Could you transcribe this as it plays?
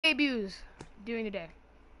debuts during the day.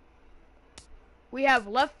 We have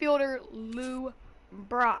left fielder Lou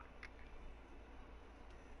Brock,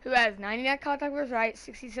 who has 99 contact versus right,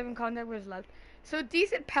 67 contact versus left. So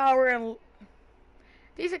decent power and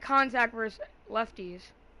decent contact versus lefties.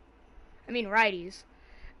 I mean righties.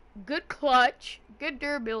 Good clutch, good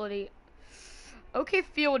durability, okay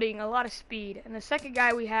fielding, a lot of speed. And the second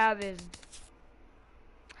guy we have is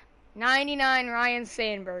 99 Ryne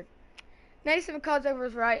Sandberg. 97 contact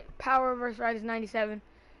versus right, power versus right is 97.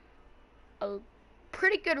 A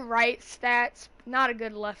pretty good right stats, not a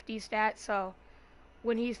good lefty stat, so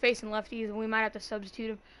when he's facing lefties, we might have to substitute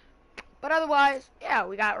him. But otherwise, yeah,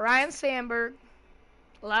 we got Ryne Sandberg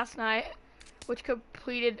last night, which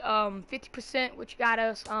completed 50%, which got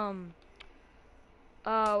us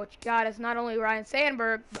not only Ryne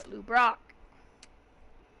Sandberg but Lou Brock.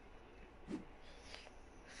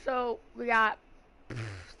 So we got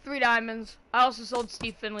 3 diamonds. I also sold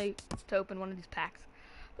Steve Finley to open one of these packs.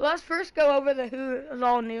 But let's first go over the who is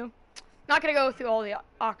all new. Not gonna go through all the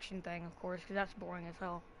auction thing, of course, because that's boring as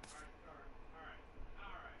hell.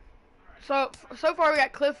 So far we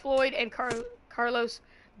got Cliff Floyd and Carlos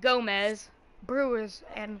Gomez, Brewers,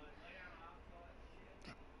 and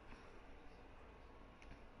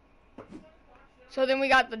so then we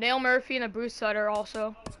got the Dale Murphy and the Bruce Sutter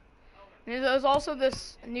also. And there's also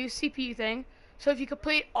this new CPU thing. So if you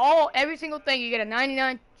complete every single thing, you get a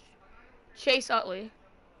 99 Chase Utley.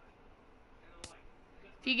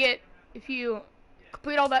 If you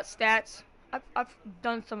complete all that stats, I've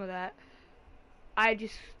done some of that.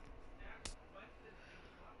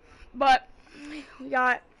 But we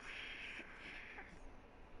got,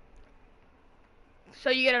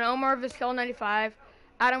 so you get an Omar Vizquel 95,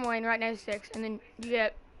 Adam Wainwright 96, and then you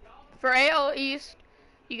get, for AL East,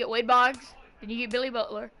 you get Wade Boggs, then you get Billy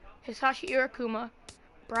Butler, Hisashi Irakuma,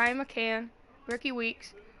 Brian McCann, Ricky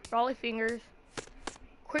Weeks, Raleigh Fingers.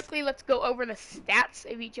 Quickly, let's go over the stats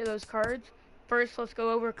of each of those cards. First, let's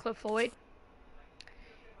go over Cliff Floyd.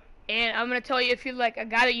 And I'm going to tell you, if you're like a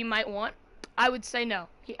guy that you might want, I would say no.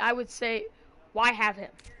 I would say, why have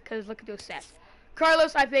him? Because look at those stats.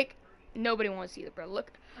 Carlos, I think nobody wants either, bro.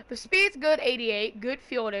 Look, the speed's good, 88, good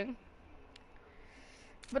fielding.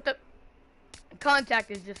 But the contact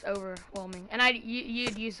is just overwhelming. And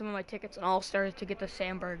you'd use some of my tickets on All-Stars to get the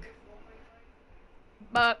Sandberg.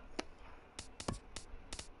 But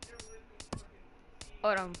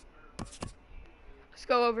hold on. Let's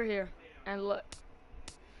go over here and look.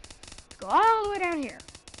 Let's go all the way down here.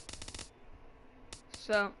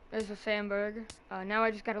 So there's a Sandberg. Now I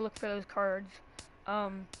just gotta look for those cards.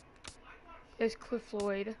 There's Cliff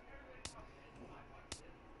Floyd.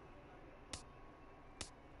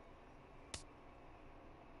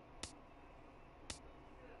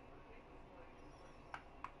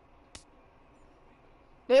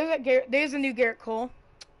 There's a new Garrett Cole.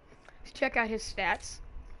 Let's check out his stats.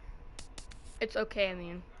 It's okay, I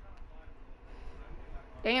mean.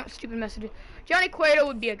 Damn, stupid messages. Johnny Cueto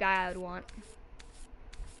would be a guy I would want.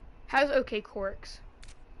 Has okay quirks.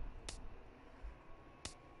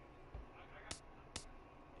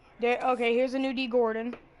 Okay, here's a new D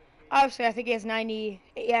Gordon. Obviously, I think he has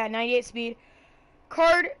 98 speed.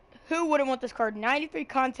 Card, who wouldn't want this card? 93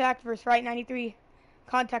 contact versus right, 93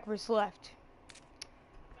 contact versus left.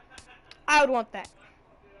 I would want that.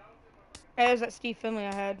 There's that Steve Finley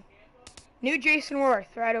I had. New Jason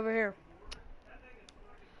Worth right over here.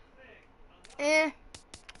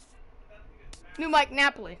 New Mike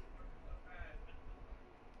Napoli.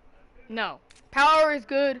 No. Power is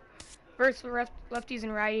good versus lefties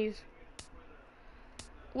and righties.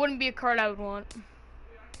 Wouldn't be a card I would want.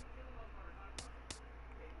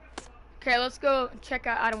 Okay, let's go check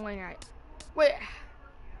out Adam Wainwright. Wait.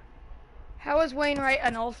 How is Wainwright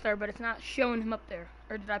an all-star, but it's not showing him up there?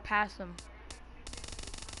 Or did I pass him?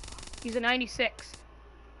 He's a 96.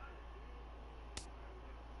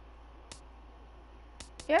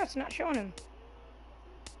 Yeah, it's not showing him.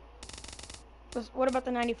 What about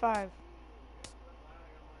the 95?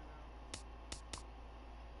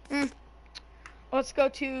 Let's go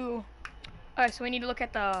to. Alright, so we need to look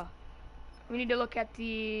at the.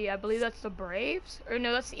 I believe that's the Braves, or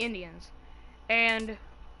no, that's the Indians, and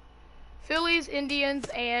Phillies, Indians,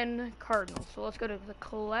 and Cardinals. So let's go to the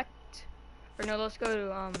collect, or no, let's go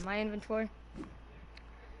to my inventory.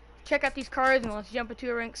 Check out these cards and let's jump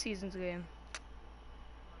into a ranked seasons game.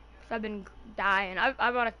 I've been dying. I've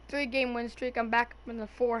on a 3-game win streak. I'm back in the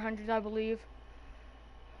 400s, I believe.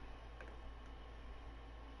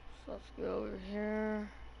 So let's go over here.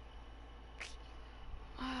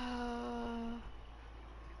 I'm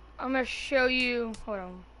gonna show you. Hold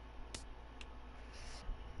on.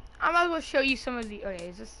 I might as well show you some of the. Okay,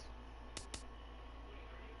 is this?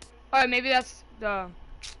 Alright, maybe that's the.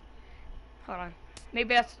 Hold on.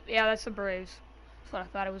 Maybe that's, yeah, that's the Braves. That's what I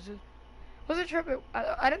thought it was. Was it true?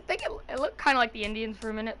 I didn't think it looked kind of like the Indians for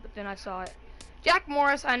a minute, but then I saw it. Jack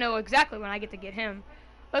Morris, I know exactly when I get to get him.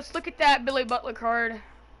 Let's look at that Billy Butler card.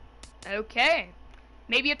 Okay.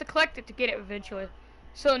 Maybe you have to collect it to get it eventually.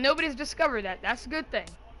 So nobody's discovered that. That's a good thing.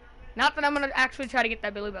 Not that I'm going to actually try to get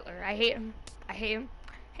that Billy Butler. I hate him. I hate him.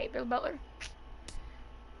 Hate Billy Butler.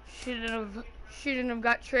 Shouldn't have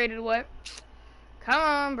got traded away. Come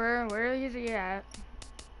on, bro. Where is he at?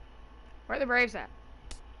 Where are the Braves at?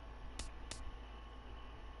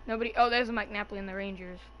 Nobody. Oh, there's a Mike Napoli in the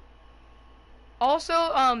Rangers.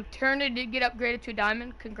 Also, Turner did get upgraded to a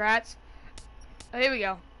diamond. Congrats. Oh, here we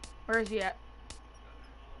go. Where is he at?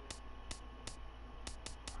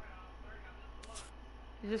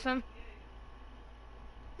 Is this him?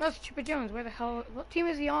 No, it's Chipper Jones. Where the hell? What team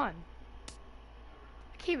is he on?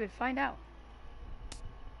 I can't even find out.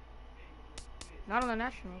 Not on the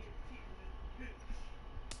Nationals.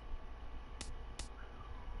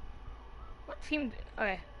 What team?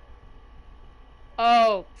 Okay.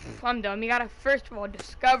 Oh, I'm dumb. You gotta first of all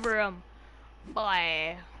discover him.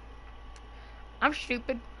 Boy, I'm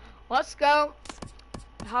stupid. Let's go.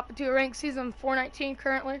 Hop into a ranked season 419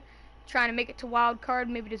 currently. Trying to make it to wild card.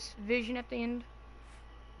 Maybe this vision at the end.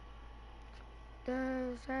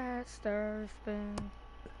 Does that star spin?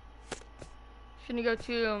 Shouldn't you go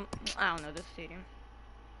to, I don't know, this stadium.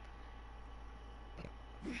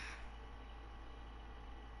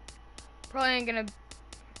 Probably ain't gonna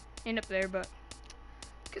end up there, but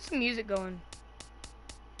get some music going.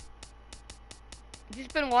 I've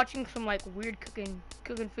just been watching some like weird cooking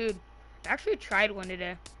food. I actually tried one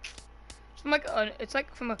today. It's from it's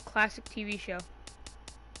like from a classic TV show. I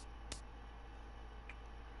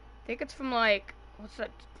think it's from like, what's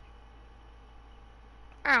that?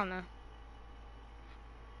 I don't know.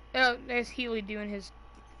 Oh, there's Healy doing his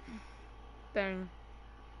thing.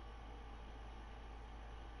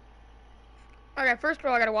 Okay, first of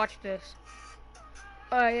all, I gotta watch this.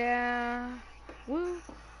 Oh, yeah. Woo.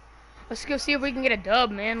 Let's go see if we can get a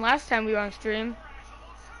dub, man. Last time we were on stream.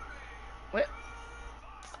 What?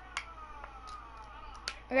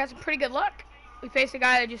 I got some pretty good luck. We faced a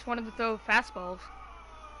guy that just wanted to throw fastballs.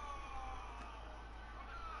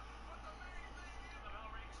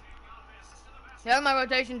 Yeah, my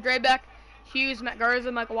rotation: Draybeck, Hughes, Matt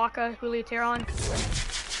Garza, Michael Wacha, Julio Teheran.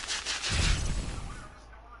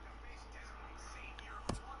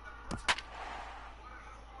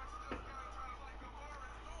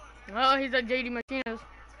 Well, he's like JD Martinez.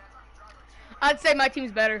 I'd say my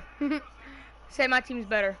team's better. Say my team's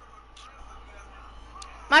better.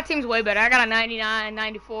 My team's way better. I got a 99,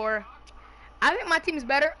 94. I think my team's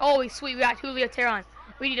better. Oh, sweet. We got Julio Teheran.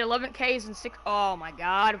 We need 11 Ks and 6. Oh, my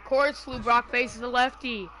God. Of course, Lou Brock faces a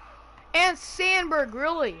lefty. And Sandberg,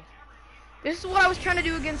 really. This is what I was trying to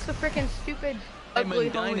do against the freaking stupid, ugly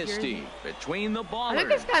Dynasty between the Ballers I think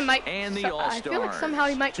this guy might, and the All-Stars. I feel like somehow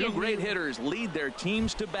he might be Two great hitters lead their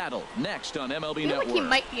teams to battle. Next on MLB Network, like he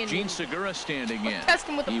might be Gene Segura standing in. Let's test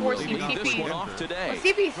him with the 4-seam. This one off today. Let's see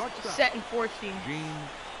if he's set in 4-seam.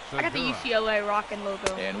 I got the UCLA Rockin'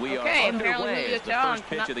 logo. And we okay, are underway as the first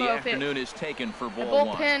pitch of the afternoon is taken for ball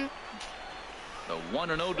one. The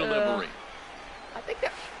 1-0 delivery. I think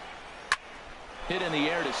that hit in the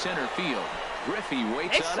air to center field. Griffey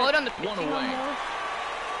waits they slowed on the one away.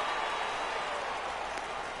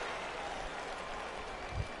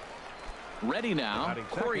 Ready now,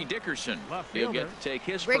 Corey Dickerson. He'll get to take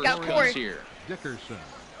his first pitch here. Dickerson.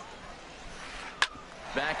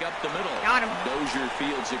 Back up the middle. Got him. Dozier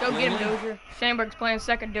fields it Go cleanly. get him, Dozier. Sandberg's playing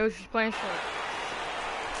second. Dozier's playing short.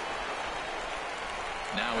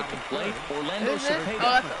 Now at the plate, Orlando Cepeda.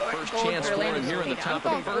 Oh, first chance for him here in the top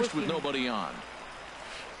of the first with nobody on.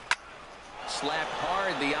 Slapped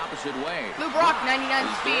hard the opposite way. Lou Brock,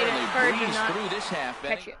 99 speed, and Spurs did not through this half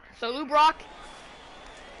catch it. So Lou Brock.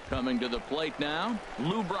 Coming to the plate now,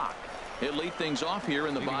 Lou Brock. He'll lead things off here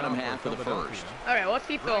in the bottom half of the first. All right, let's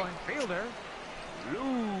keep going. Fielder,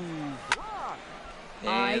 Lou Brock.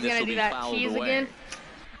 He's going to do that cheese again.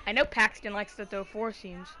 I know Paxton likes to throw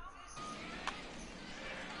 4-seams.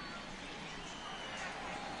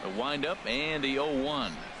 A windup and the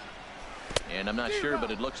 0-1. And I'm not sure, but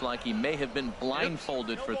it looks like he may have been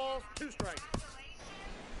blindfolded for. Balls, 2 strikes.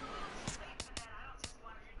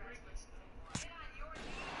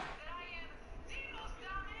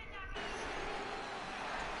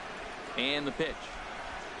 And the pitch.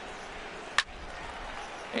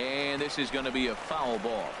 And this is going to be a foul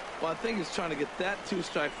ball. Well, I think he's trying to get that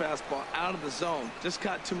 2-strike fastball out of the zone. Just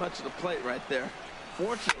caught too much of the plate right there.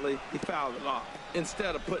 Fortunately, he fouled it off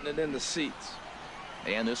instead of putting it in the seats.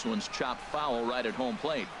 And this one's chopped foul right at home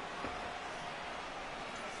plate.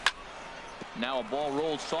 Now a ball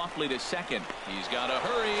rolls softly to second. He's got to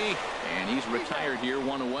hurry, and he's retired here,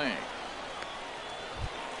 one away.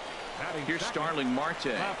 Here's Starling Marte.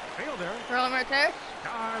 Starling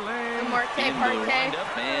Marte. Into the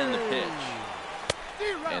windup and the pitch.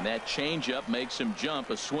 And that changeup makes him jump.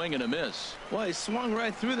 A swing and a miss. Well, he swung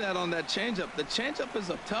right through that on that changeup. The changeup is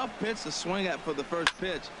a tough pitch to swing at for the first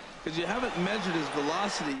pitch because you haven't measured his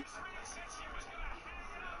velocity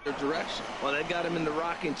or direction. Well, they got him in the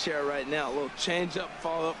rocking chair right now. A little changeup,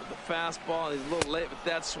 follow up with the fastball, and he's a little late with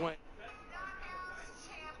that swing.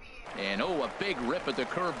 And a big rip at the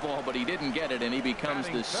curveball, but he didn't get it, and he becomes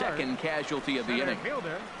the second casualty of the inning.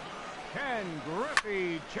 Ken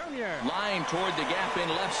Griffey Jr. Line toward the gap in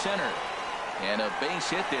left center. And a base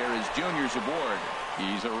hit there as Junior's aboard.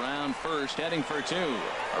 He's around first, heading for two.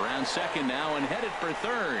 Around second now and headed for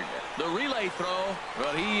third. The relay throw,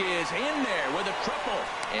 but he is in there with a triple.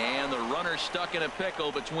 And the runner stuck in a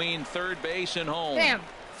pickle between third base and home. Damn.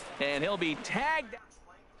 And he'll be tagged.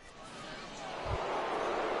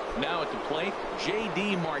 Now at the plate,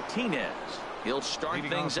 J.D. Martinez. He'll start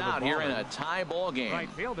things out here in a tie ball game. Right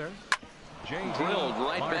fielder. Drilled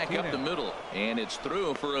right back up the middle, and it's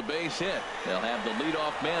through for a base hit. They'll have the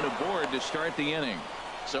leadoff man aboard to start the inning.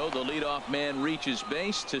 So the leadoff man reaches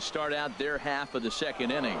base to start out their half of the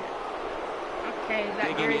second inning. Okay, is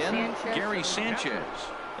that Digging Gary in, Sanchez? Gary Sanchez,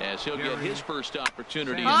 as he'll get his first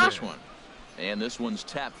opportunity in this one. And this one's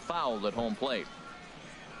tapped foul at home plate.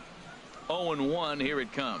 0-1, here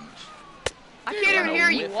it comes. I can't even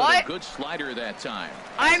hear you. What? A good slider that time.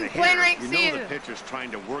 I'm playing ranked season. You know the pitcher's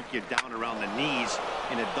trying to work you down around the knees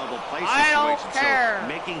in a double play situation. I don't care. So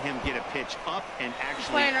making him get a pitch up and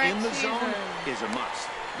actually in the zone is a must.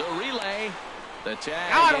 The relay, the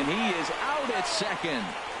tag, and he is out at second.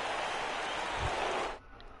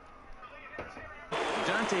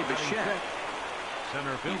 Dante Bichette.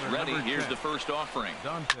 Center fielder, He's ready. Here's the first offering.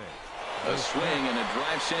 Dante. A swing and a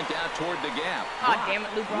drive sent out toward the gap. Oh, damn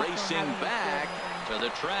it, Lou Brock Racing back to the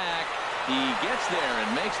track. He gets there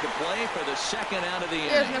and makes the play for the second out of the inning.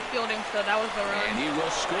 There's no fielding, so that was the run. And he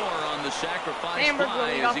will score on the sacrifice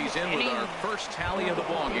fly as he's in with our first tally of the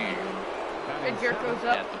ball game. Jed Jerko's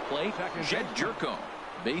up. At the plate, Jed Jerko.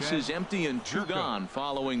 Bases empty and two gone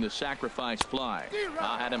following the sacrifice fly.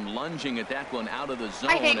 Had him lunging at that one out of the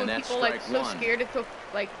zone, I hate when and that's people strike so one. scared to cook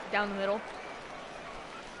down the middle.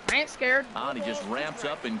 I ain't scared. He just ramps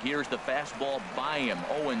up and gears the fastball by him.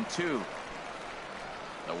 0-2.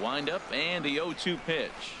 The windup and the 0-2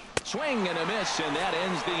 pitch. Swing and a miss, and that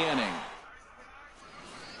ends the inning.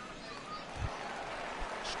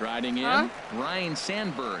 Striding in, Ryan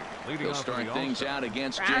Sandberg. He'll start things out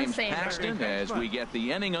against James Paxton as we get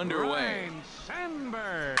the inning underway. Ryan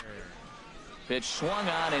Sandberg. Pitch swung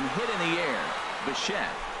on and hit in the air. Bichette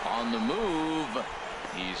on the move.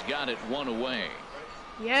 He's got it one away.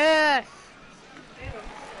 Yes.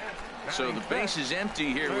 So the base is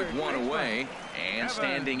empty here with one away. And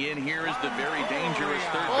standing in here is the very dangerous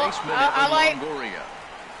third baseman, Longoria.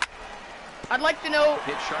 I'd like to know.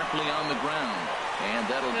 Hit sharply on the ground. And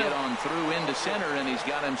that'll get on through into center, and he's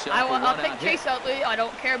got himself a one-out I'll pick Chase Utley. I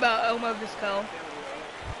don't care about Omar Vizquel.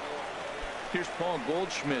 Here's Paul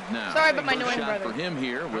Goldschmidt now. Sorry about my First annoying shot brother. for him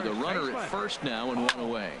here with a runner at first now and one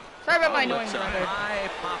away. Sorry about my annoying It's a brother. high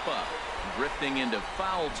pop-up. Drifting into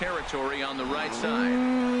foul territory on the right side.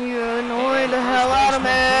 You annoy the hell out of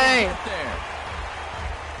me. There.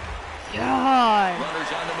 God.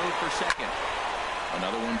 Runners on the move for second.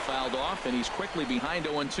 Another one fouled off, and he's quickly behind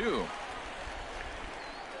 0-2.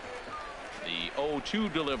 The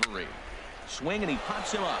 0-2 delivery. Swing, and he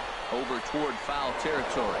pops him up over toward foul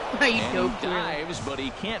territory. You And doped he dives, but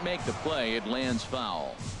he can't make the play. It lands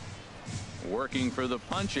foul. Working for the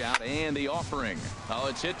punch out and the offering. Oh,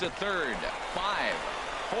 it's hit to third. 5,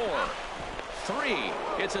 4, 3.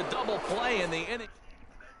 It's a double play in the inning.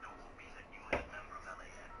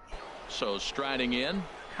 So striding in,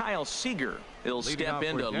 Kyle Seager. He'll step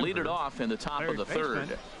in to lead it off in the top of the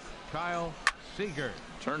third. Kyle Seager.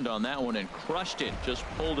 Turned on that one and crushed it. Just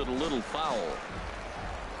pulled it a little foul.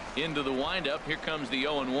 Into the windup. Here comes the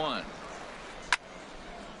 0-1.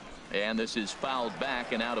 And this is fouled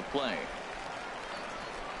back and out of play.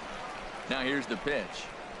 Now here's the pitch.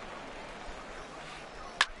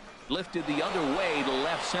 Lifted the other way to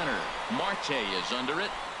left center. Marte is under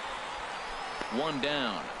it. One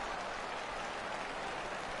down.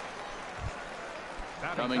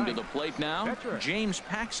 Coming to the plate now, James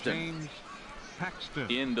Paxton. James Paxton.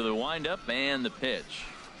 Into the windup and the pitch.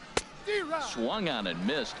 Swung on and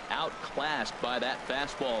missed. Outclassed by that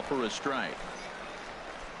fastball for a strike.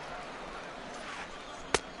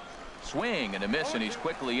 Swing and a miss, and he's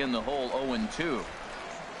quickly in the hole. 0-2.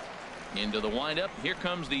 Into the windup. Here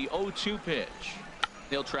comes the 0-2 pitch.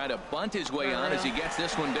 He'll try to bunt his way on as he gets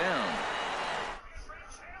this one down.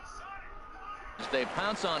 They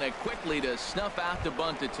pounce on it quickly to snuff out the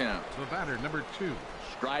bunt attempt. The batter, number 2.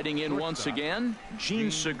 Striding in once again,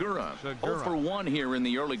 Jean Segura. 0-for-1 here in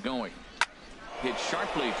the early going. Hit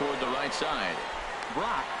sharply toward the right side.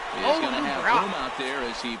 Brock is going to have room out there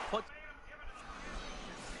as he puts.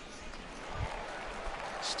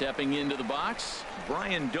 Stepping into the box,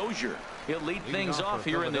 Brian Dozier. He'll lead things off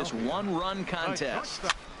here in this one-run contest.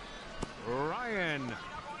 Ryan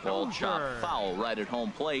Ball Dozier. chopped foul right at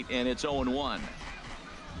home plate, and it's 0-1.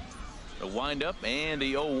 The windup and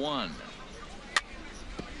the 0-1.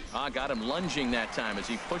 Got him lunging that time as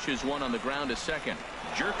he pushes one on the ground to second.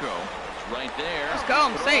 Jerko is right there. Let's go.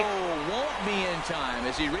 I'm safe. Won't be in time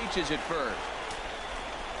as he reaches it first.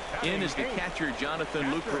 In is the catcher,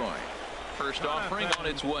 Jonathan Lucroy. First offering on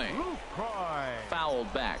its way.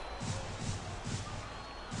 Fouled back.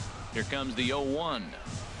 Here comes the 0-1.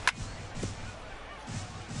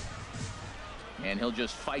 And he'll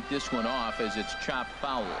just fight this one off as it's chopped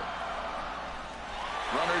foul.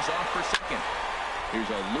 Runners off for second. Here's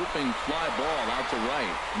a looping fly ball out to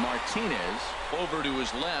right. Martinez over to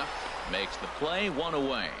his left. Makes the play, one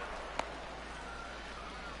away.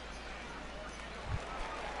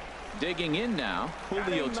 Digging in now,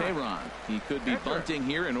 Julio Teheran. He could be bunting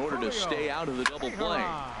here in order to stay out of the double play.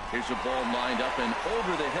 Here's a ball lined up and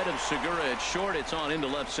over the head of Segura at short. It's on into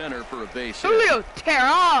left center for a base hit. Julio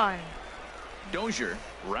Teheran. Dozier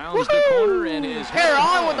rounds the corner and is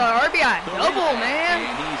Teheran with the RBI double, man.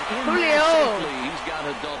 And he's in Julio. safely. He's got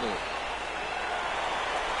a double.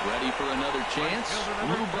 Ready for another chance.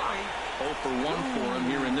 Lou Brock. 0-for-1 for him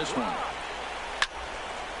here in this one.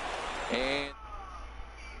 And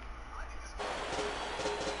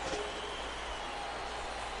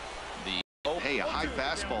Hey, a high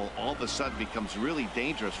fastball all of a sudden becomes really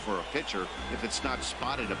dangerous for a pitcher if it's not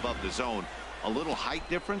spotted above the zone. A little height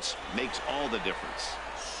difference makes all the difference.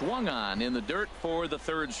 swung on in the dirt for the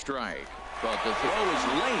third strike. But the throw is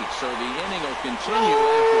late, so the inning will continue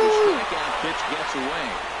after the strikeout pitch gets away.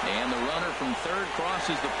 And the runner from third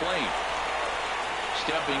crosses the plate.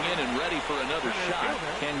 Stepping in and ready for another shot,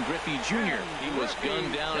 Ken Griffey Jr. He was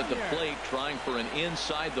gunned down at the plate trying for an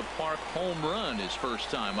inside-the-park home run his first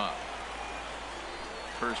time up.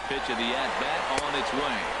 First pitch of the at-bat on its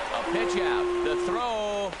way. A pitch out. The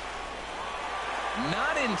throw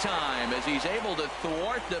not in time as he's able to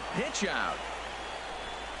thwart the pitch out.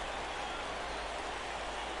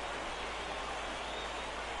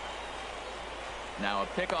 Now a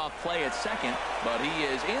pickoff play at second, but he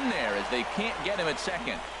is in there as they can't get him at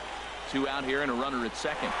second. Two out here and a runner at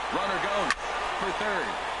second. Runner goes for third.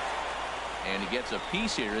 And he gets a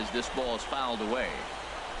piece here as this ball is fouled away.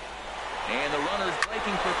 And the runner's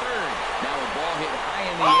breaking for third. Now a ball hit high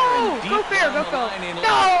in the air and deep down the line in left.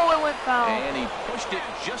 No, it went foul. And he pushed it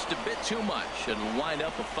just a bit too much. It'll wind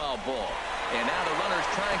up a foul ball. And now the runner's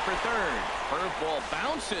trying for third. Curveball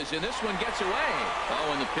bounces, and this one gets away.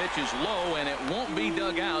 Oh, and the pitch is low, and it won't be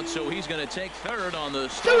dug out, so he's going to take third on the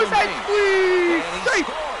stolen Suicide base. squeeze! And he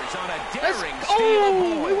scores on a daring steal.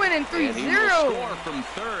 Oh, we went in And he will 3-0. score from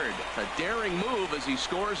third. A daring move as he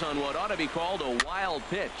scores on what ought to be called a wild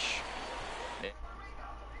pitch.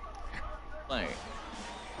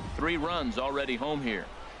 3 runs already home here.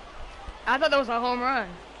 I thought that was a home run.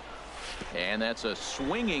 And that's a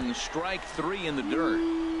swinging strike 3 in the dirt.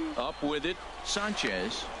 Up with it,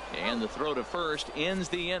 Sanchez. And the throw to first ends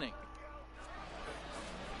the inning.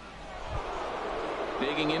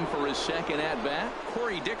 Digging in for his second at-bat,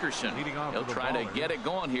 Corey Dickerson. He'll try to get it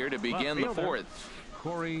going here to begin the fourth.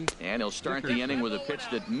 And he'll start the inning with a pitch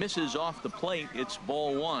that misses off the plate. It's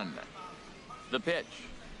ball 1. The pitch.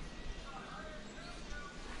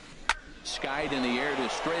 Skied in the air to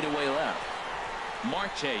straightaway left.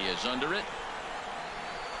 Marte is under it.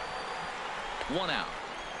 1 out.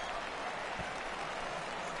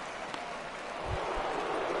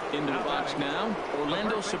 Into the box now,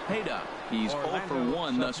 Orlando Cepeda. He's 0 for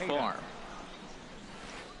 1 thus far.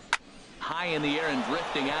 High in the air and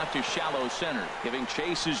drifting out to shallow center. Giving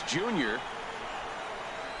chase is Junior.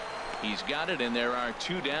 He's got it, and there are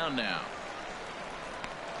 2 down now.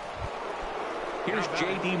 Here's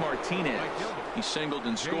J.D. Martinez. He singled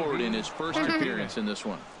and scored in his first appearance in this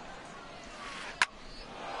one.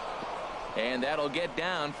 And that'll get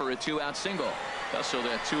down for a 2-out single. So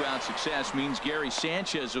that 2-out success means Gary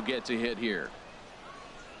Sanchez will get to hit here.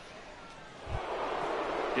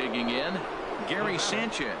 Digging in, Gary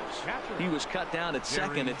Sanchez. He was cut down at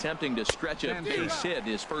second, attempting to stretch a base hit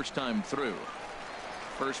his first time through.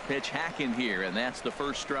 First pitch hacking here, and that's the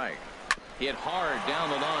first strike. Hit hard down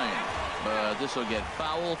the line, but this will get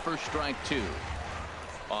foul for strike 2.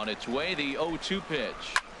 On its way, the 0-2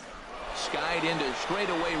 pitch. Skied into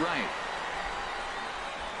straightaway right.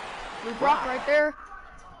 We block right there.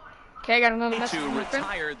 Okay, I got another message To from my friend.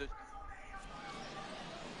 retire the.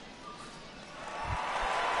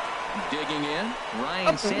 Digging in,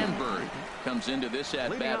 Ryan Sandberg comes into this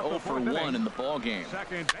at bat 0 for 1 in the ball game.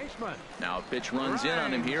 Second baseman. Now a pitch runs in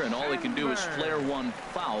on him here, and all he can do is flare one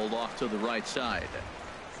foul off to the right side.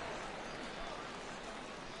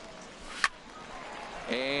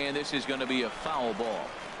 And this is going to be a foul ball.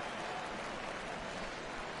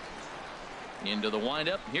 Into the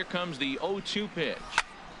windup. Here comes the 0-2 pitch.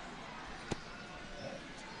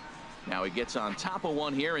 Now he gets on top of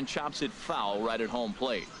one here and chops it foul right at home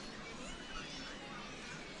plate.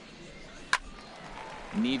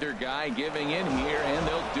 Neither guy giving in here, and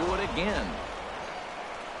they'll do it again.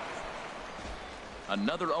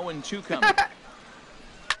 Another 0-2 coming.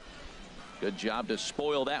 Good job to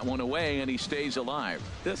spoil that one away, and he stays alive.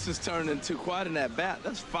 This has turned into quite an at-bat.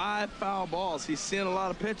 That's 5 foul balls. He's seeing a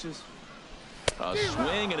lot of pitches. A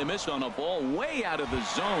swing and a miss on a ball way out of the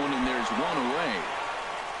zone, and there's one away.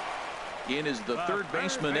 In is the third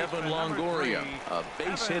baseman, Evan Longoria. A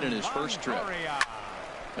base hit in his first trip.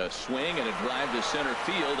 A swing and a drive to center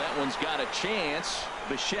field. That one's got a chance.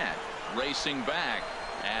 Bichette racing back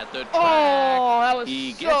at the track. Oh, that was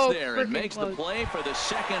He so gets there and freaking makes close. the play for the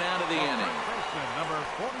second out of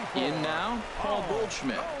the inning. In now, Paul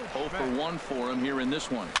Goldschmidt. 0 for 1 for him here in this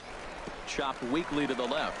one. Chopped weakly to the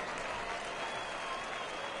left.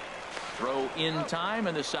 Throw in time,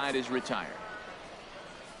 and the side is retired.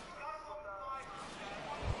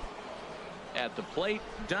 At the plate,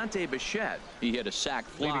 Dante Bichette. He hit a sac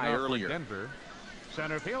fly earlier. Denver,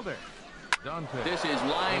 center fielder Dante. This is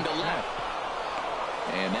line to left,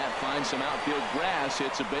 and that finds some outfield grass.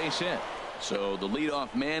 It's a base hit. So the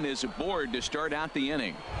leadoff man is aboard to start out the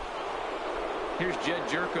inning. Here's Jed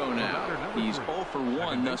Jerko now. He's 0 for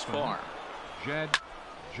 1 thus far. Jed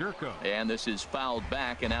Jerko. And this is fouled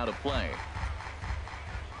back and out of play.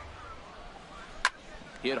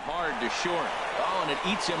 Hit hard to short. Oh, and it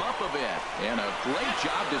eats him up a bit. And a great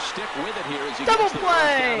job to stick with it here as he Double gets the play.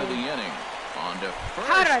 first out of the inning. On to first.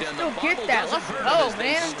 How did I and still the get bubble that? doesn't Let's hurt go, as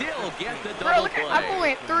they man. still get the Bro, double look play. at, I'm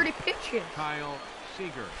only at 30 pitches. Kyle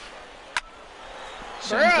Seager.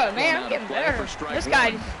 Sends that Bro, one man, out I'm of getting play better. for strike This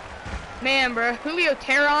guy, one. man, bro. Julio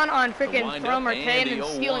Teheran on The freaking windup Thrum or and 10 the and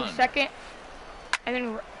stealing 0-1. second. And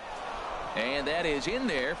then And that is in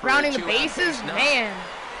there for rounding a the 2-out bases. base knock. Man.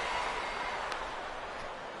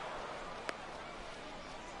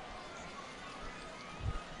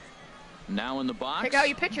 Now in the box, Check out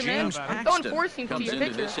your pitcher, man. James I'm throwing Paxton four seams to comes your into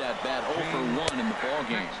pitcher. this at bat 0 for 1 in the ball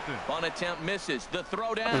game. Paxton. Bunt attempt misses. The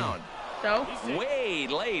throw down. So, Way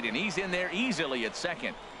late, and he's in there easily at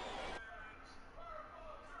second.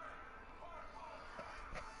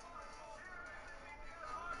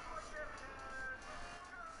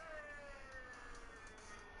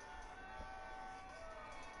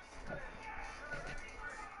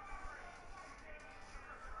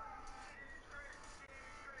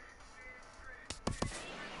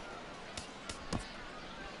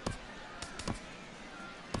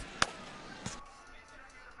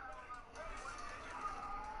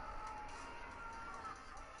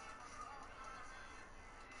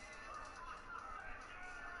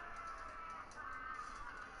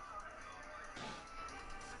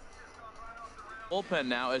 Bullpen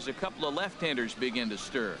now as a couple of left-handers begin to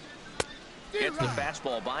stir. Gets the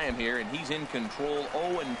fastball by him here, and he's in control.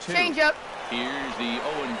 0-2. change up. Here's the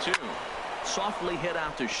 0-2. Softly hit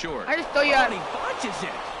out to short. I just throw you Oh, out. and he botches it.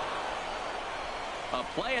 A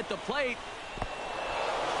play at the plate.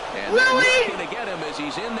 And Really? they're looking to get him as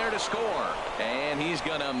he's in there to score. And he's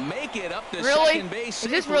going to make it up to Really? second base.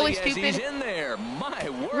 Is this really safely as stupid? He's in there. My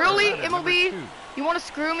word. Really, Runner number MLB? 2. You want to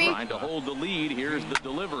screw me? Trying to hold the lead. Here's the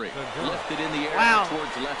delivery. Lifted in the air Wow.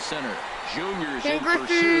 towards left center. Junior's Ken in pursuit.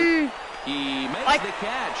 Griffey. He makes Like- the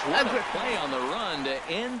catch. What a Griffey. play on the run to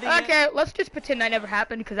end the Okay, let's just pretend that never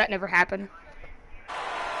happened because that never happened.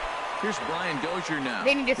 Here's Brian Dozier now.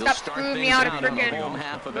 They need to He'll stop start screwing me things out of on the frickin' home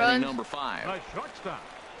half of runs. inning number 5. The shortstop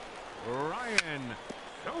Ryan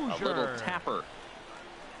A Dozier. little tapper.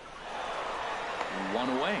 One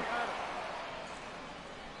away.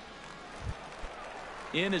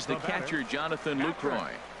 In is the catcher, Jonathan Lucroy.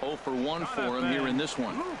 0 for 1 for him here in this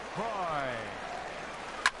one. Lucroy.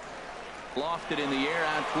 Lofted in the air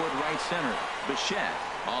out toward right center. Bichette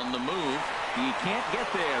on the move. He can't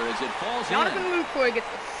get there as it falls Jonathan in. Lucroy gets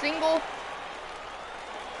a single.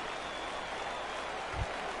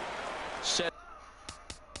 Set.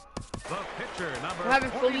 The pitcher, number We're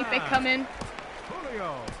having 49, Felipe come in.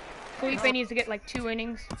 Julio. Felipe needs to get like 2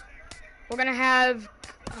 innings. We're gonna have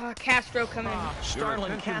Castro come in.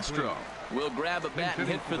 Starlin Castro will grab a bat and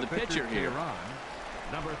hit for the pitcher here. Tehran,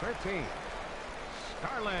 number 13,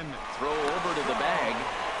 Starlin. Throw over to the bag.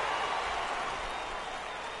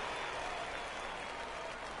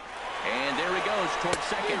 And there he goes towards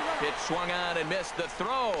second. Pitch swung on and missed the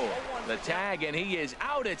throw. The tag, and he is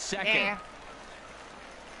out at second. Yeah.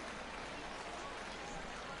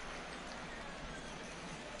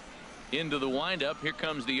 Into the windup. Here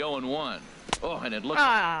comes the 0-1. Oh, and it looks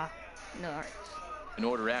No. in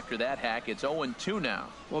order after that hack. It's 0-2 now.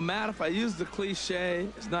 Well, Matt, if I use the cliche,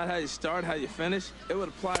 it's not how you start, how you finish, it would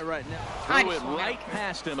apply right now. Threw it right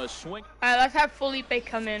past him. A swing. All right, let's have Felipe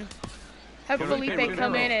come in. Have Felipe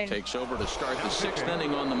come in and Takes over to start the 6th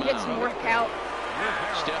inning on the get some mound. work out.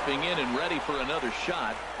 Stepping in and ready for another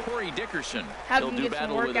shot, Corey Dickerson. Have He'll him do get some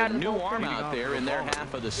battle work with out a of the new bullpen. arm out there in their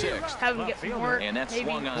half of the 6th. Have him get some work. And that's maybe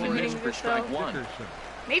swung on 2 and missed innings for or so. strike 1. Dickerson.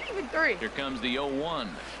 Maybe even 3. Here comes the 0-1.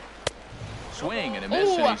 Swing and a miss,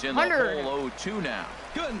 Ooh, and he's in the 100. hole 0-2 now.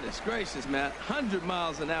 Goodness gracious, Matt. 100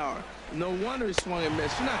 miles an hour. No wonder he swung and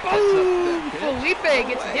missed. You're not catching up Ooh, to that pitch. Felipe No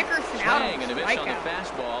gets way. Dickerson out Swing on and a the miss on the strikeout.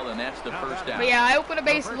 fastball, and that's the first out. But yeah, I opened a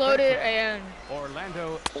base loaded and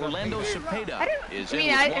Orlando Cepeda. Cepeda is I in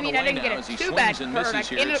mean, with I one mean, I away didn't now get as a he too swings bad and card. I misses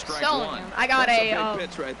here ended at up strike selling 1. him. I got That's a big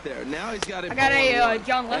pitch right there. Now he's got him I got a 0-1.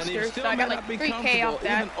 John And he Lester, still so I may got not like be 3K off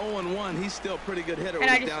that. comfortable. Even 0-1, he's still a pretty good hitter And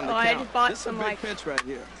I with just- down the I count. just bought This is a some, big like- pitch right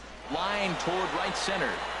here. Line toward right center.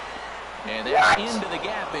 And that's into the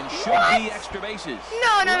gap and should be extra bases.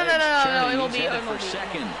 No, no, no, no, Legs no, turning, it'll he's be- headed it'll for be.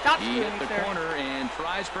 second. Stop He hit screwing the me, sir. corner and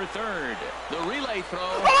tries for third. The relay throw.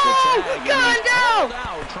 Oh, the tag, and gone he's down. pulled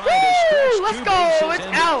out, trying to stretch Woo, let's 2 go. bases It's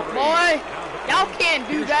into out, 3. boy. Y'all can't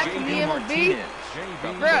do Here's that to JD me, MLB. Martinez.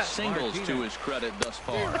 JD Bruh. Singles to his credit thus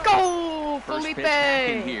far. Let's go, First Felipe. pitch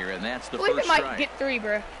hacking here, and that's the Felipe first might strike. get 3,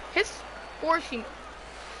 bro. His forcing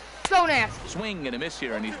so nasty. Swing and a miss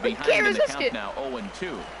here, and he's can't behind in the resist count it. now,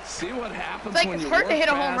 0-2. See what happens Like, when it's you hard work to hit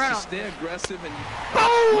a home fast, run you off. stay aggressive, and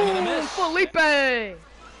you Swing and a Boom, miss. Felipe.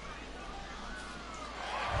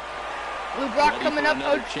 Lou Brock Ready coming for up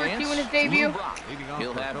another 0 for 2 in his chance? debut. Lou Brock. Leading off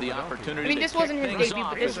He'll for have the Philadelphia. opportunity I mean, to this kick wasn't his things debut,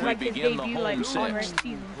 off but this as was we like his begin the debut, home like, on 6. right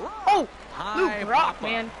season. Oh, Lou High Brock, pop-up.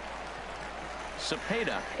 man.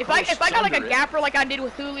 Cepeda. If I coasts got like a under it, gapper like I did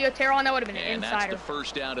with Julio Teheran, that would have been an and that's insider. the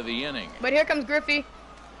first out of the inning. But here comes Griffey.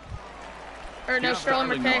 Or no, Here's Starlin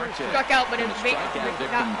Starlin Marte Marte. struck out, but And his a base strikeout victim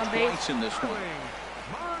got on base. twice in this one.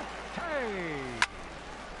 Marte.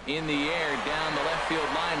 In the air, down the left field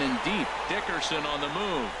line and deep. Dickerson on the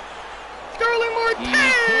move. Starlin He can't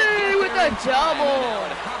get Marte with there a in time, and now it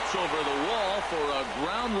double. hops over the wall for a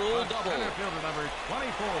ground rule double. Center fielder number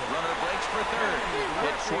 24. Runner breaks for third.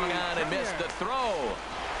 Hit swung on and missed the throw.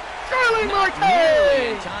 Starlin Nearly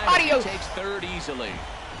in Marte. time. Adios. He takes third easily.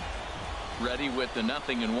 Ready with the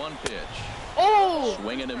 0-1 pitch. Oh,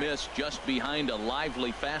 Swing and a miss just behind a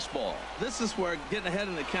lively fastball. This is where getting ahead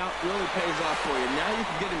in the count really pays off for you. Now you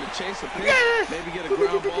can get him to chase a pitch, Yes! maybe get a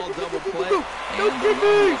ground ball, double play. And the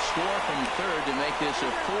runner will score from third to make this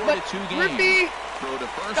a but 4-2 game. Griffey Throw to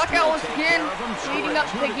first. stuck will out once take again, care of him. Score leading at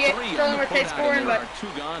up to 2-3 get on Starlin the Marte putout, and scoring, there but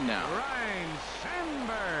are 2 gone now. Ryan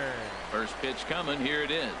Sandberg. First pitch coming. Here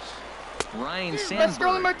it is. Ryan But Sandberg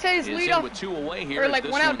Starlin Marte's is leadoff- in with 2 away here. or as like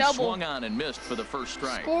this one out one double. swung on and missed for the first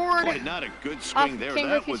strike. scored. Boy, not a good swing there. King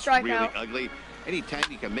That Griffey was strikeout. really ugly. Anytime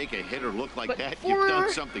you can make a hitter look like But that, you've done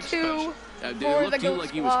 4-2 something special. Did for it look the to you Goat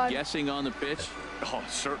like he was Squad. guessing on the pitch? Oh,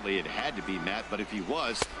 certainly it had to be, Matt, but if he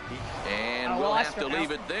was, And Oh, we'll well, I have to struck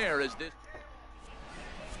leave out. it there as this.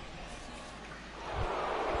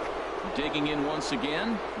 Digging in once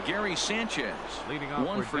again, Gary Sanchez. Leading off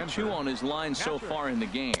 1 for for Denver. 2 on his line so Catcher. far in the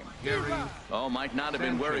game. Gary. Oh, might not have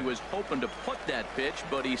been where he Sanchez. was hoping to put that pitch,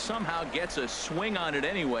 but he somehow gets a swing on it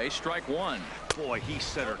anyway. Strike 1. boy, he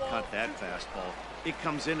center cut that fastball. It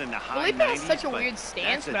comes in the high Felipe 90s. has such a but weird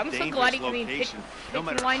stance, that's a but I'm so dangerous glad he can be location, pitch no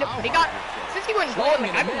matter lined up. how But he got, hard you hit. since he went Swing gold, like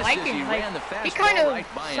and a I've been miss liking as he him. ran the Like, he fastball kind of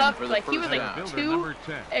right by him sucked. for the Like he was first like out. Fielder 2 number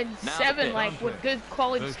 10. and Now 7, the like pitch. with good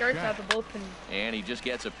quality The starts shot. out the bullpen. And he just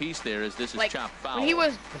gets a piece there as this is Like chopped foul. when he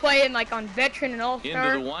was playing like on veteran and all Into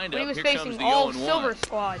star, the when windup, he was here comes facing the all 0-1. silver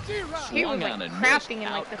squads, he was Swung like on and crafting missed, in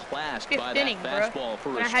like the outclassed 5th by inning, that bro. fastball for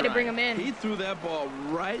And a I had to bring strike. him in. He threw that ball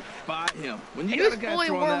right by him. When you And he got was a guy fully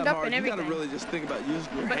throwing warmed that up hard, and you got to everything. really just think about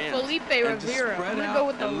using your But hands. Felipe and just Rivera, spread I'm gonna out go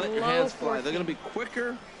with the and let your low hands fly. four They're going to seam. be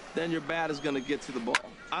quicker then your bat is going to get to the ball.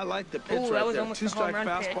 I like the pitch Ooh, that right was there. almost a 2-strike home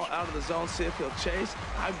run fastball pitch. out of the zone. See if he'll chase.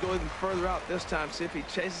 I'd go even further out this time. See if he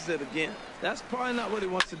chases it again. That's probably not what he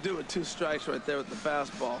wants to do with 2 strikes right there with the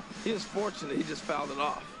fastball. He was fortunate. He just fouled it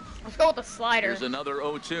off. Let's go with the slider. Here's another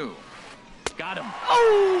 0-2. Got him.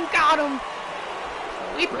 Oh, got him.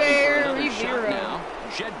 We Ready for bear another shot 0. now.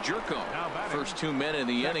 Jed Jerko. Now batting. First 2 men in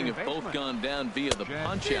the inning have Second both baseman. gone down via the Jed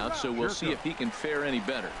punch out, so we'll see Jerko. if he can fare any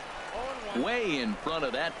better. Way in front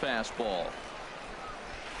of that fastball.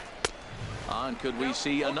 On, could we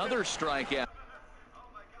see another strikeout?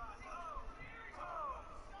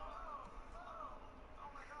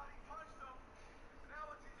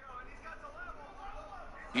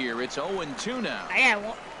 Here it's 0-2 now. I got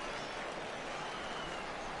one.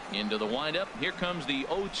 Into the windup. Here comes the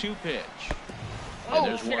 0-2 pitch. Oh, And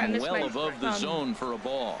there's shit, I one missed well my above the zone for a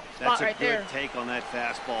ball. That's a right good there. take on that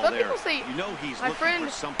fastball Some there. people say- You know he's my looking friend-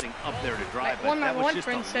 for something up there to drive, Like, but one of that my was one just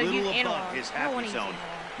friends a said he's little above analog. his I don't want happy to use zone.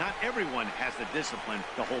 analog. Not everyone has the discipline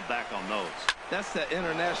to hold back on those. That's the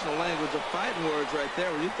international language of fighting words right there.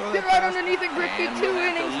 When you throw Get that right fast- underneath it, Griffey. And 2 we'll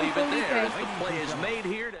have to innings leave from it there as Felipe. the play is made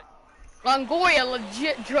here. Longoria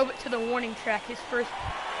legit drove it to the warning track his first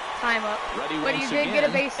time up. Ready But he once did again, get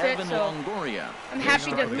a base hit, Evan so Longoria. I'm happy to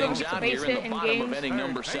Starting throw things a out base here hit in in the bottom of games. inning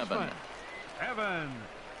number Third 7. baseman, Evan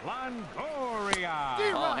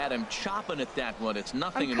Longoria. Oh, had him chopping at that one. It's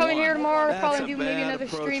nothing I'm in coming one. here tomorrow. That's Probably a do maybe bad another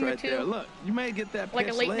approach stream or right 2. there. Look, you may get that pitch Like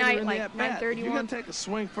a late later night, in like the at-bat. If you're 9:31. going to take a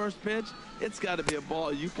swing first pitch, it's got to be a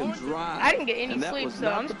ball you can drive. I didn't get any And that sleep, was so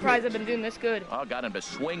not I'm the surprised pitch. I've been doing this good. Oh, got him to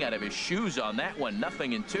swing out of his shoes on that one.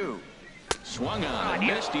 Nothing in 2. Swung on and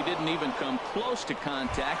missed. He didn't even come close to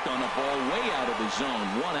contact on a ball way out of the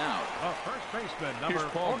zone. 1 out. The first baseman, number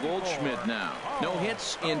Here's Paul 44. Goldschmidt now. No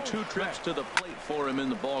hits in 2 trips to the plate for him in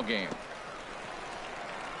the ball game.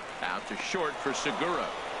 Out to short for Segura.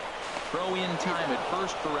 Throw in time at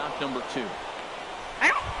first for out number 2. I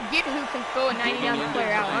don't get who can throw a 90 down the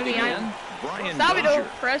player out. I mean, Brian Salvador Dozier.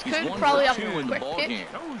 Perez He's could 1 probably for off 2 a in the quick ball pitch. game.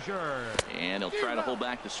 Dozier. And he'll try to hold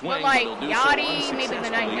back the swing, But, like, he'll do Yachty, so maybe the unsuccessfully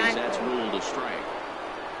 99 as that's player. ruled a strike.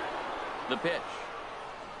 The pitch.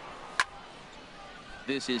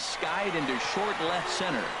 This is skied into short left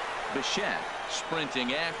center. Bichette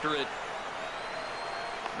sprinting after it.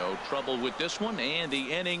 No trouble with this one, and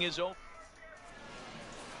the inning is over.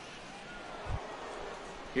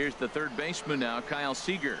 Here's the third baseman now, Kyle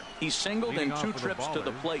Seager. He's singled Leading in off 2 with the trips to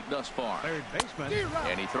the ballers. plate thus far. Third baseman.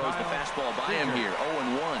 And he throws the Kyle fastball by him Seager. here.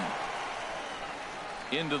 0-1.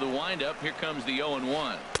 Into the windup. Here comes the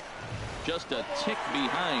 0-1. Just a tick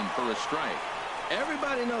behind for a strike.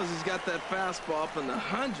 Everybody knows he's got that fastball up in the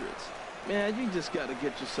hundreds. Man, you just got to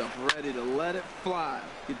get yourself ready to let it fly.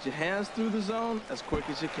 Get your hands through the zone as quick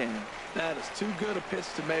as you can. That is too good a pitch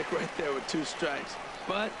to make right there with 2 strikes.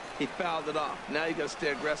 But he fouled it off. Now you got to stay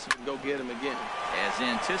aggressive and go get him again. As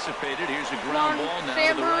anticipated, here's a Come ground on, ball now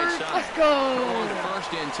to the right Sandberg. side. Let's On to go.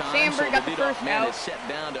 first in time, Sandberg so got the the leadoff first man out. is set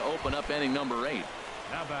down to open up inning number 8.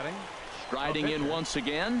 Now batting. Striding in pitcher. once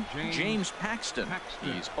again, James Paxton.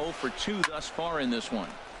 Paxton. He's 0 for 2 thus far in this one.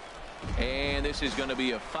 And this is going to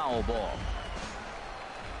be a foul ball.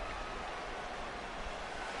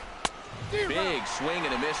 Big swing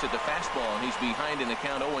and a miss at the fastball, and he's behind in the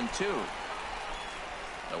count 0-2.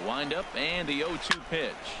 The windup and the 0-2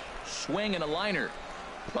 pitch. Swing and a liner,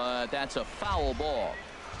 but that's a foul ball.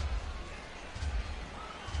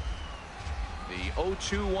 The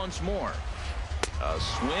 0-2 once more. A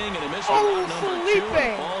swing and a miss Oh, on number 2. Felipe.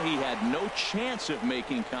 A ball he had no chance of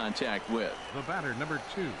making contact with. The batter, number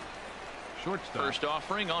 2. Shortstop. First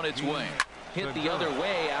offering on its way. Hit the other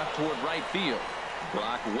way out toward right field.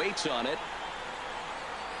 Brock waits on it.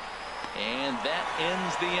 And that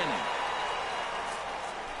ends the inning.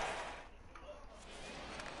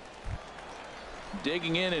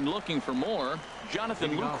 Digging in and looking for more,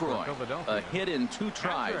 Jonathan Leading off for Lucroy. Philadelphia. A hit in 2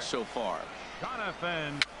 tries Patrick. so far.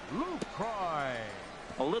 Jonathan Lucroy.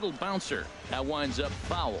 A little bouncer. That winds up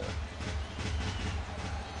foul.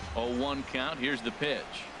 0-1 count. Here's the pitch.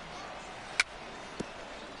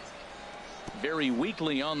 Very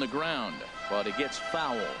weakly on the ground, but it gets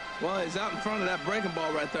foul. Well, he's out in front of that breaking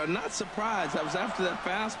ball right there. Not surprised. I was after that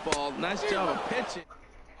fastball. Nice job of pitching.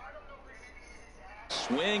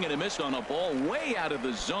 Swing and a miss on a ball way out of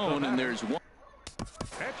the zone, and there's one.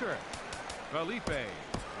 Pitcher. Felipe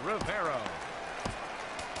Rivero.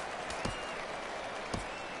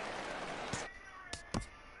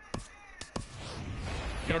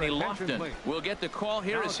 Kenny Your Lofton attention, please. will get the call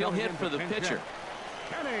here Now as he'll coming hit in for to the pinch pitcher.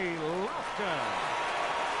 hit. Kenny Lofton.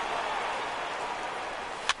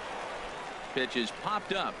 Pitch is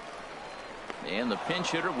popped up. And the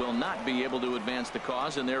pinch hitter will not be able to advance the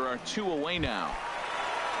cause, and there are 2 away now.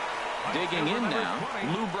 Digging in now,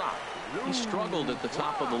 Lou Brock. He struggled at the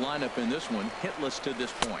top of the lineup in this one, hitless to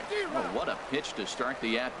this point. Oh, what a pitch to start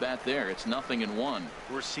the at-bat there. It's 0-1.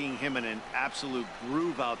 We're seeing him in an absolute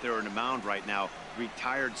groove out there on the mound right now.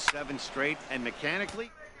 Retired 7 straight, and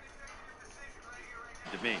mechanically,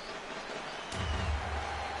 to me.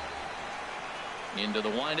 Into the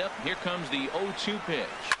windup. Here comes the 0-2 pitch.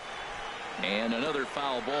 And another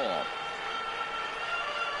foul ball.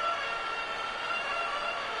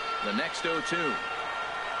 The next 0-2.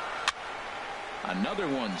 Another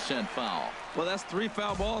one sent foul. Well, that's 3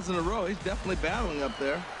 foul balls in a row. He's definitely battling up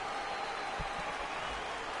there.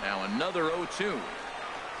 Now another 0-2.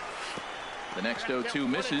 The next 0-2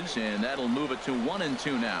 misses, and that'll move it to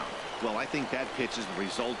 1-2 now. Well, I think that pitch is the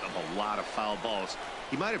result of a lot of foul balls.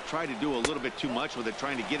 He might have tried to do a little bit too much with it,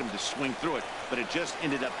 trying to get him to swing through it, but it just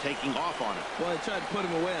ended up taking off on him. Well, he tried to put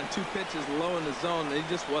him away on 2 pitches low in the zone, and he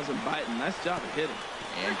just wasn't biting. Nice job of hitting.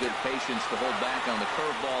 And good patience to hold back on the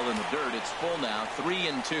curveball in the dirt. It's full now,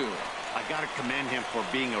 3-2. I got to commend him for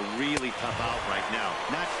being a really tough out right now.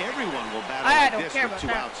 Not everyone will battle I like don't this care with about 2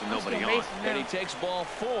 that. outs and Let's nobody go on. bases And now. he takes ball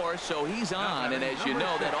 4, so he's on. And as you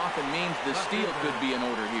know, that often means the steal could be in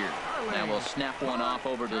order here. Now we'll snap one off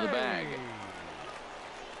over to the bag.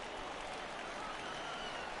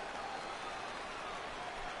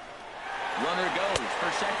 Runner goes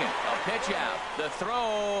for second. A pitch out. The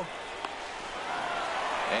throw.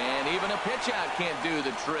 And even a pitch out can't do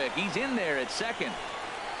the trick. He's in there at second.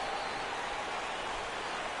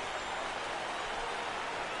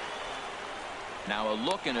 Now a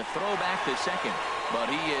look and a throw back to second. But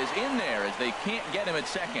he is in there as they can't get him at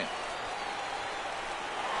second.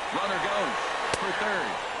 Runner goes for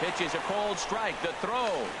third. Pitch is a cold strike. The throw.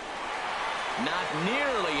 Not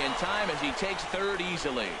nearly in time as he takes third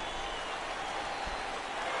easily.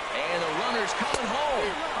 And the runner's coming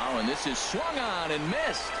home. Oh, and this is swung on and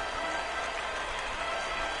missed.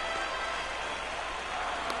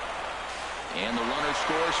 And the runner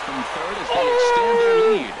scores from third as they extend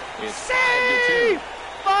their lead. It's 5-2.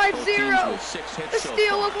 5-0. With 6 hits The so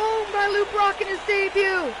steal far. of home by Lou Brock in his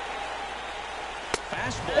debut.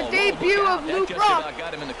 Fastball. The low, debut look out. of That Lou just Brock. about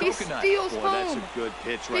got him in the He coconut. steals Boy, that's home. a good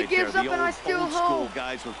pitch He right gives there. up The and I old steal school home.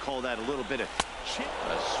 guys would call that a little bit of chip.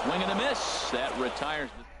 A swing and a miss. That retires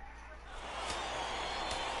the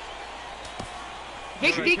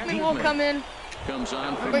Jake Diekman will come in. comes on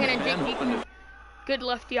I'm from bringing the in Jake pen, hoping Diekman. to Good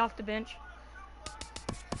lefty off the bench.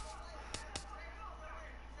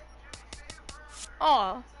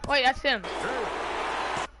 Oh, wait, that's him.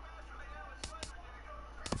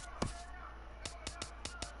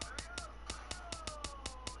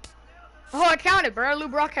 Oh, I counted, bro. Lou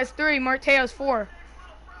Brock has 3, Marteo's 4.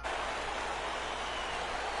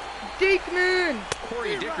 Diekman!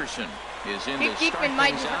 Corey Dickerson is in Jake to start Diekman might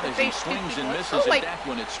things just out have to as he face swings 50 and more. misses Oh, at like- that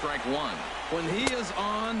one at strike 1. When he is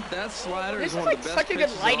on, that slider This is is one of like the best such a good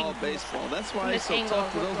pitches in lighting all baseball. That's why from he's this so angle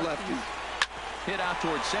tough to of those the lefties. Hit out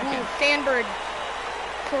towards second. Ooh, Sandberg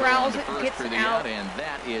corrals To it, first gets for it the out. and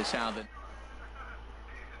that is how the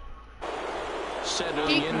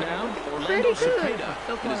settling in now. Orlando Pretty good Cepeda.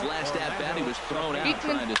 so In his far. last at bat, he was thrown out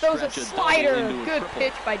trying Diekman to throws a stretch a slider. double into a Good triple.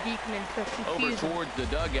 pitch by Diekman to Over confuse him. towards the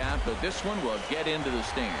dugout, but this one will get into the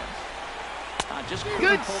stands. Just couldn't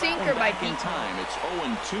Good pull that sinker one by back in Diekman. time. It's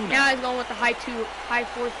 0-2 Now now. he's going with the high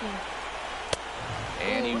 4 seam.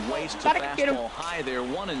 And he wastes a Gotta get him. fastball high there,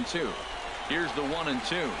 1-2. Here's the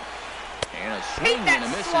 1-2. And a Hate swing that and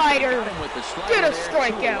a miss. slider. Got him with the slider Get a there,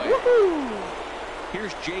 strikeout. 2 away. Woohoo!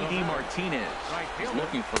 Here's J.D. Martinez. He's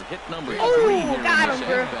looking for hit number 3 Oh, here in got this him,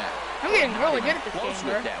 bro. at-bat. I'm getting Not really even good at this close game,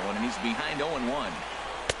 with bro. that one, and he's behind 0-1.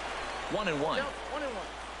 1-1.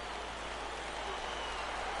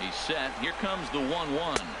 He's set. Here comes the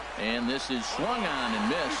 1-1. And this is swung on and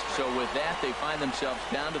missed. So with that, they find themselves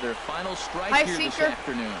down to their final strike High here this sinker.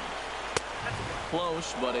 afternoon.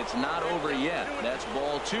 Close, but it's not over yet. That's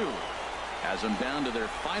ball 2. Has them down to their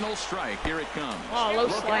final strike. Here it comes. Oh, low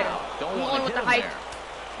Look slider. out. Don't I'm want going to with hit the him height.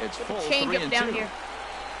 there. It's full Change up 3-2. down here.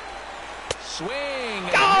 Swing.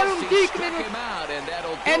 and Got a miss. him, He Diekman. struck him out, and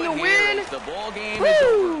that'll do And it the here win. as the ball game is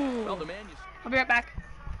over. Woo! Well, the man you I'll be right back.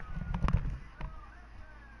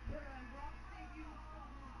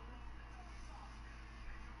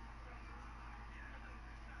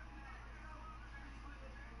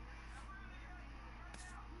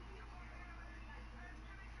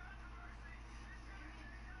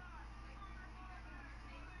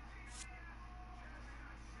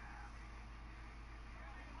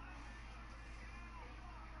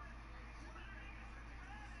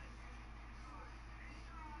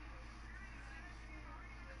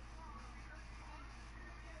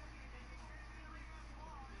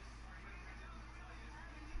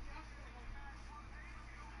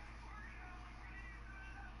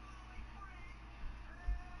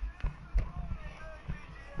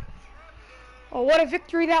 Oh, what a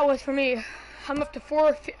victory that was for me. I'm up to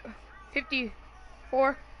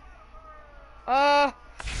 454. I'll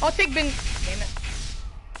take Ben. Damn it.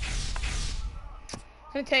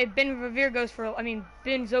 I'm gonna tell you, Ben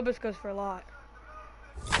Zobus goes for a lot.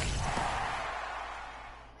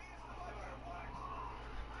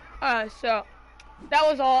 So that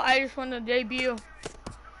was all. I just wanted to debut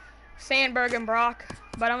Sandberg and Brock,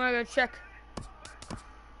 but I'm gonna go check.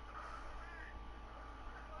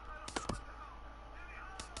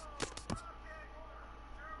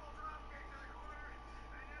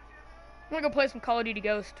 I'm gonna go play some Call of Duty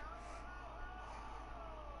Ghost.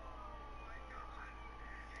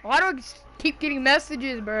 Why do I keep getting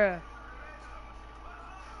messages, bruh?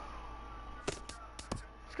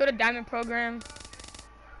 Let's go to Diamond Program.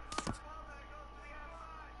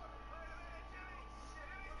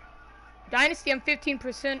 Dynasty, I'm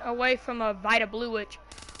 15% away from a Vita Blue, which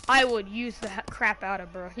I would use the crap out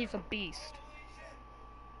of, bro. He's a beast.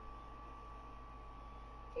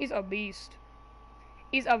 He's a beast.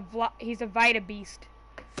 He's a Vita beast.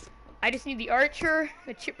 I just need the Archer,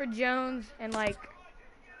 the Chipper Jones, and like...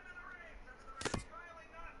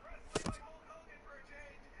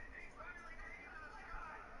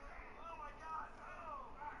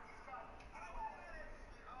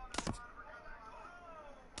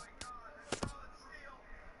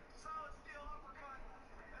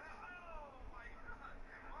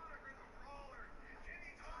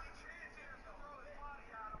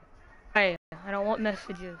 Hey, I don't want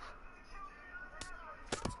messages.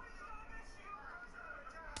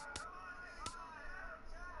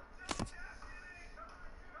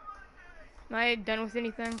 Am I done with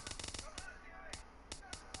anything?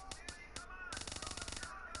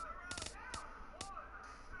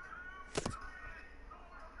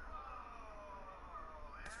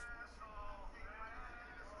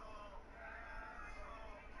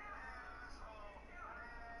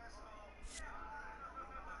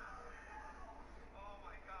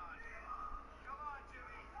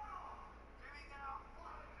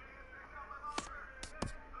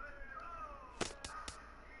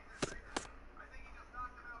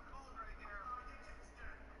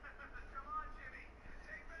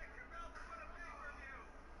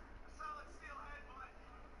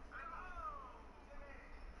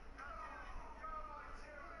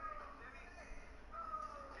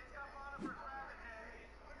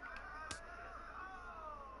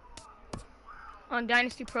 On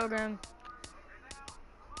Dynasty Program.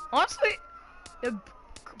 Honestly, the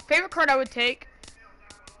favorite card I would take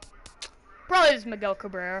probably is Miguel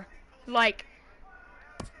Cabrera. Like,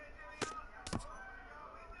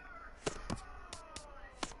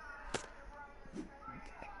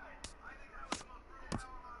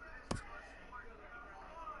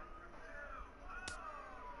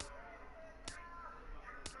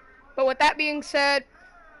 but with that being said,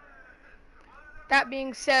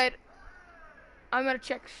 I'm gonna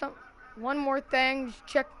check one more thing.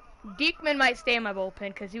 Check Diekman might stay in my bullpen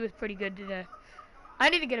because he was pretty good today. I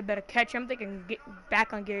need to get a better catcher. I'm thinking get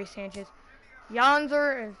back on Gary Sanchez.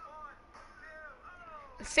 Yanzer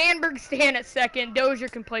is Sandberg staying at second. Dozier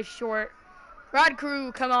can play short. Rod Carew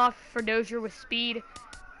will come off for Dozier with speed.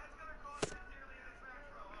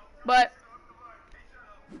 But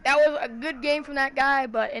that was a good game from that guy.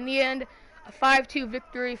 But in the end, a 5-2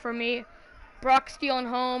 victory for me. Brock stealing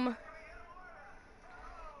home.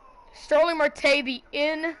 Starling Marte, the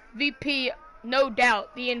MVP, no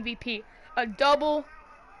doubt, the MVP. A double,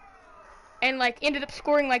 and like ended up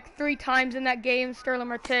scoring like 3 times in that game. Starling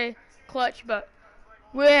Marte, clutch, but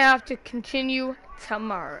we have to continue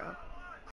tomorrow.